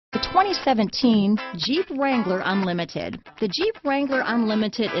2017 Jeep Wrangler Unlimited. The Jeep Wrangler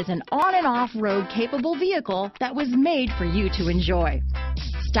Unlimited is an on and off-road capable vehicle that was made for you to enjoy.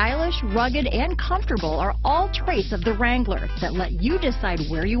 Stylish, rugged, and comfortable are all traits of the Wrangler that let you decide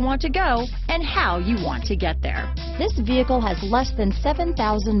where you want to go and how you want to get there. This vehicle has less than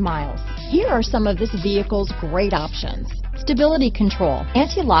 7,000 miles. Here are some of this vehicle's great options: stability control,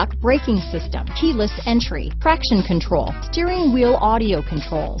 anti-lock braking system, keyless entry, traction control, steering wheel audio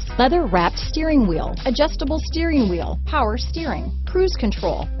controls, leather-wrapped steering wheel, adjustable steering wheel, power steering, cruise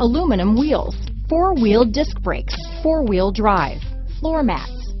control, aluminum wheels, four-wheel disc brakes, four-wheel drive, floor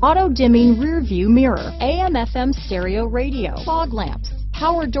mats, auto-dimming rear-view mirror, AM/FM stereo radio, fog lamps,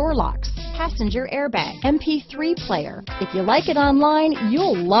 power door locks, passenger airbag, MP3 player. If you like it online,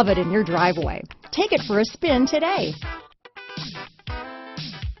 you'll love it in your driveway. Take it for a spin today.